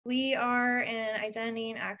we are an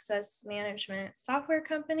identity and access management software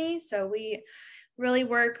company. So we really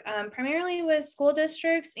work primarily with school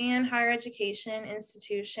districts and higher education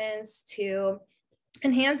institutions to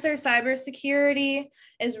enhance their cybersecurity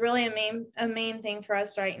is really a main thing for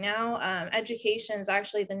us right now. Education is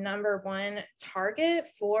actually the #1 target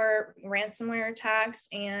for ransomware attacks,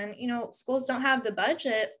 and schools don't have the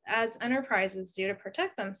budget as enterprises do to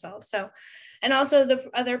protect themselves. So, and also the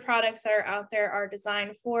other products that are out there are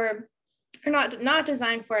designed for are not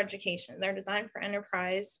designed for education. They're designed for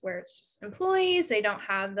enterprise where it's just employees. They don't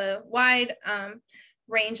have the wide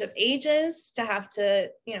range of ages to have to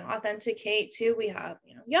authenticate to. We have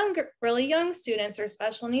really young students or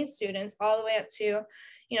special needs students all the way up to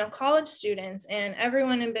college students and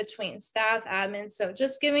everyone in between, staff, admins. So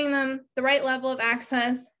just giving them the right level of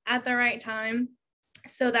access at the right time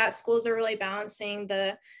so that schools are really balancing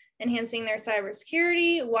enhancing their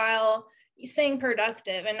cybersecurity while staying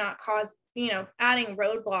productive and not adding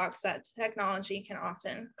roadblocks that technology can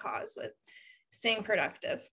often cause with staying productive.